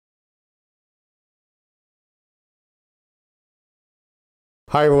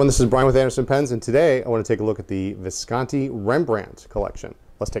Hi everyone, this is Brian with Anderson Pens, and today I want to take a look at the Visconti Rembrandt Collection.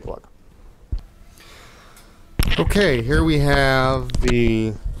 Let's take a look. Okay, here we have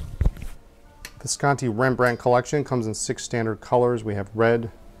the Visconti Rembrandt Collection. Comes in 6 standard colors. We have red,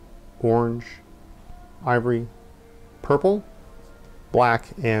 orange, ivory, purple, black,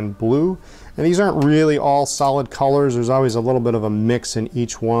 and blue. And these aren't really all solid colors. There's always a little bit of a mix in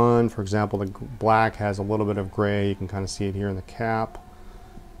each one. For example, the black has a little bit of gray. You can kind of see it here in the cap.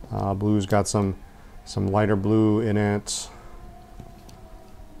 Blue's got some lighter blue in it.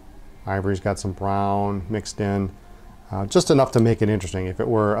 Ivory's got some brown mixed in, just enough to make it interesting. If it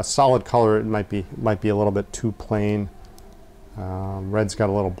were a solid color, it might be a little bit too plain. Red's got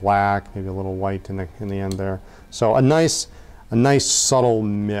a little black, maybe a little white in the end there. So a nice subtle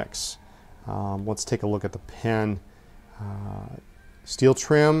mix. Let's take a look at the pen. Steel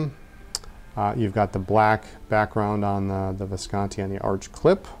trim. You've got the black background on the Visconti on the arch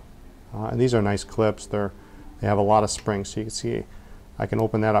clip. And these are nice clips. They have a lot of springs, so you can see I can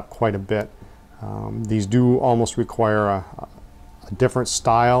open that up quite a bit. These do almost require a different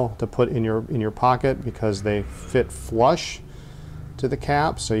style to put in your pocket because they fit flush to the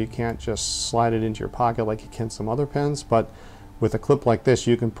cap, so you can't just slide it into your pocket like you can some other pens. But with a clip like this,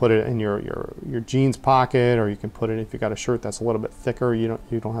 you can put it in your jeans pocket, or you can put it if you got a shirt that's a little bit thicker. You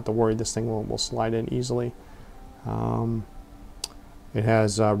don't have to worry, this thing will slide in easily. It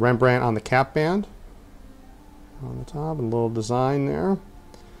has Rembrandt on the cap band on the top, and a little design there.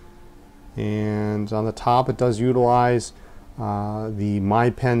 And on the top, it does utilize the My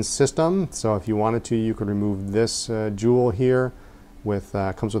Pen system. So if you wanted to, you could remove this jewel here.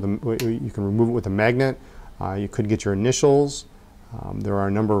 Comes with you can remove it with a magnet. You could get your initials. There are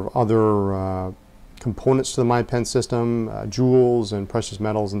a number of other components to the My Pen system, jewels and precious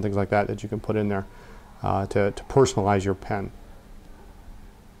metals and things like that you can put in there to personalize your pen.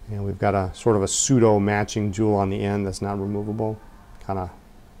 And we've got a sort of a pseudo matching jewel on the end that's not removable. Kind of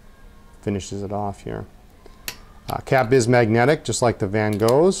finishes it off here. Cap is magnetic, just like the Van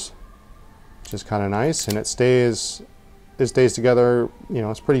Gogh's, which is kind of nice, and it stays together.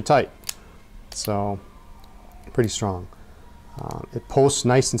 It's pretty tight, so pretty strong. It posts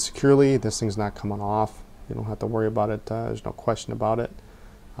nice and securely. This thing's not coming off. You don't have to worry about it. There's no question about it.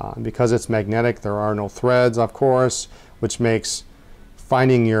 And because it's magnetic, there are no threads, of course, which makes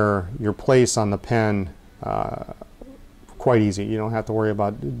finding your place on the pen quite easy. You don't have to worry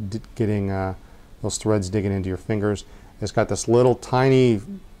about getting those threads digging into your fingers. It's got this tiny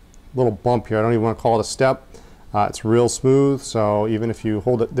little bump here. I don't even want to call it a step. It's real smooth, so even if you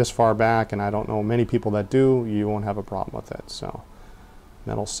hold it this far back, and I don't know many people that do, you won't have a problem with it. So,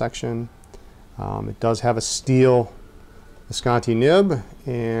 metal section. It does have a steel Visconti nib,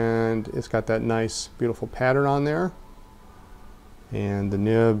 and it's got that nice, beautiful pattern on there. And the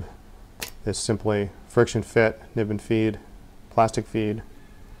nib is simply friction fit, nib and feed, plastic feed.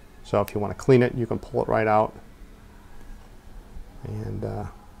 So if you want to clean it, you can pull it right out and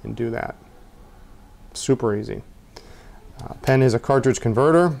do that. Super easy. Pen is a cartridge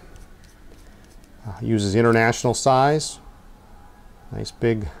converter. Uses international size. Nice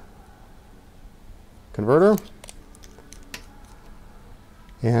big converter.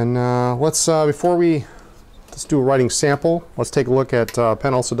 And let's do a writing sample. Let's take a look at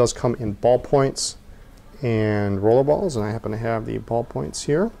pen. Also does come in ballpoints and rollerballs, and I happen to have the ballpoints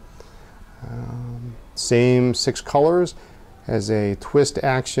here. Same 6 colors. Has a twist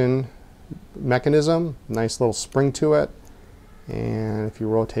action mechanism, nice little spring to it, and if you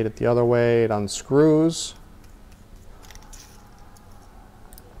rotate it the other way, it unscrews,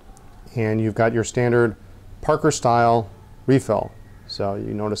 and you've got your standard Parker style refill. So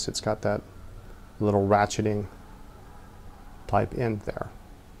you notice it's got that little ratcheting type end there.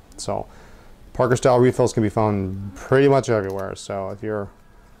 So Parker style refills can be found pretty much everywhere. So if you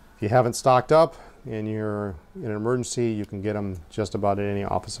haven't stocked up and you're in an emergency, you can get them just about at any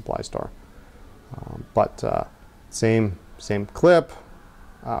office supply store. Same clip,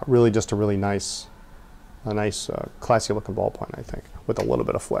 really just a really nice, classy looking ballpoint, I think, with a little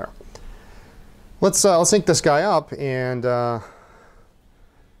bit of flair. Let's ink this guy up and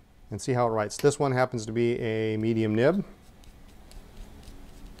see how it writes. This one happens to be a medium nib,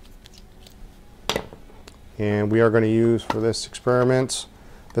 and we are going to use for this experiment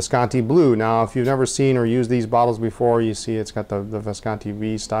Visconti Blue. Now, if you've never seen or used these bottles before, you see it's got the Visconti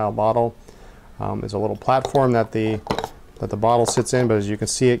V style bottle. There's a little platform that the bottle sits in, but as you can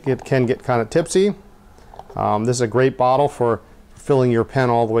see, it can get kind of tipsy. This is a great bottle for filling your pen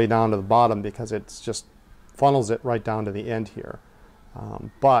all the way down to the bottom because it's just funnels it right down to the end here.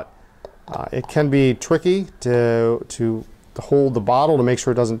 But it can be tricky to to hold the bottle to make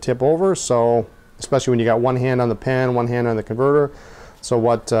sure it doesn't tip over. So especially when you got one hand on the pen, one hand on the converter. So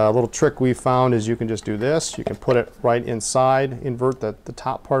what little trick we found is you can just do this. You can put it right inside, invert the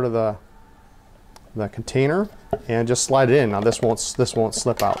top part of the container, and just slide it in. Now this won't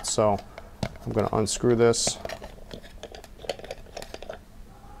slip out. So I'm going to unscrew this.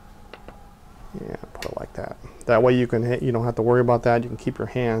 Yeah, put it like that. That way you don't have to worry about that. You can keep your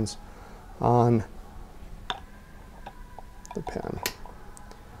hands on the pen.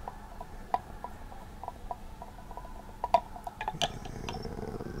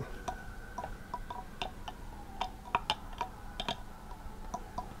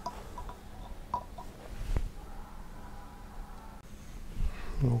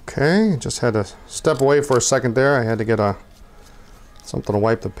 Okay, just had to step away for a second there. I had to get something to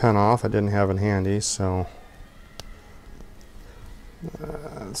wipe the pen off. I didn't have it handy, so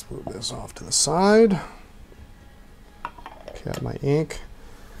let's move this off to the side. Got my ink,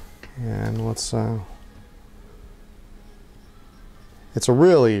 and let's it's a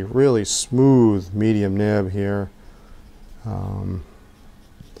really, really smooth medium nib here.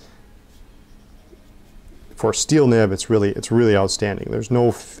 For a steel nib, it's really outstanding.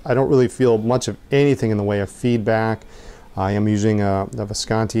 I don't really feel much of anything in the way of feedback. I am using the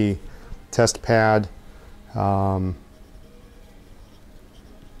Visconti test pad.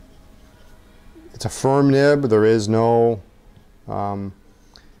 It's a firm nib. There is no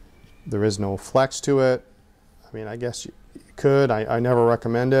flex to it. I mean, I guess you could. I never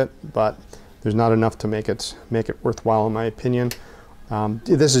recommend it, but there's not enough to make it worthwhile, in my opinion.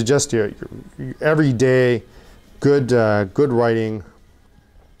 This is just your everyday good writing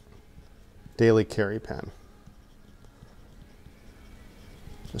daily carry pen.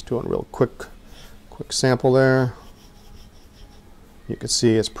 Just doing a real quick sample there. You can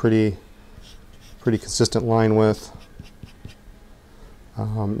see it's pretty consistent line width.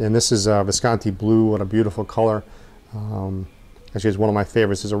 And this is Visconti blue. What a beautiful color. Actually, it's one of my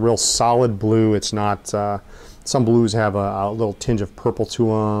favorites. It's a real solid blue. It's not. Some blues have a little tinge of purple to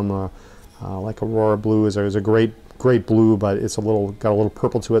them. Like Aurora blue is a great blue, but it's got a little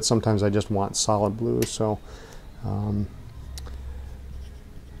purple to it. Sometimes I just want solid blue, so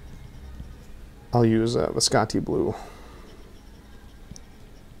I'll use Visconti blue.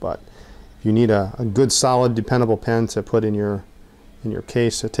 But if you need a good, solid, dependable pen to put in your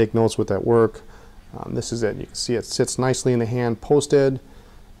case to take notes with at work, this is it. You can see it sits nicely in the hand, posted.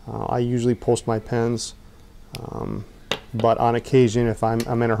 I usually post my pens. But on occasion, if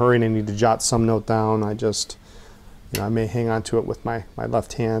I'm in a hurry and I need to jot some note down, I may hang on to it with my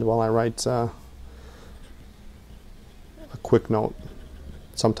left hand while I write a quick note.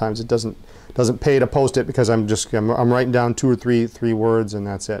 Sometimes it doesn't pay to post it because I'm writing down 2 or 3 words and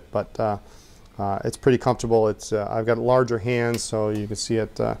that's it. But it's pretty comfortable. I've got larger hands, so you can see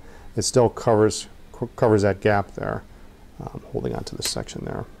it. It still covers that gap there. Holding on to this section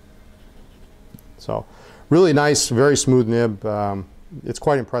there. So. Really nice, very smooth nib. It's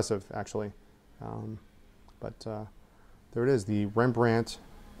quite impressive, actually. But there it is, the Rembrandt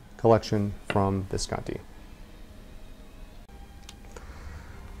collection from Visconti.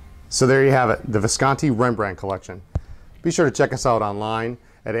 So there you have it, the Visconti Rembrandt collection. Be sure to check us out online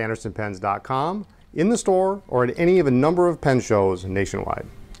at andersonpens.com, in the store, or at any of a number of pen shows nationwide.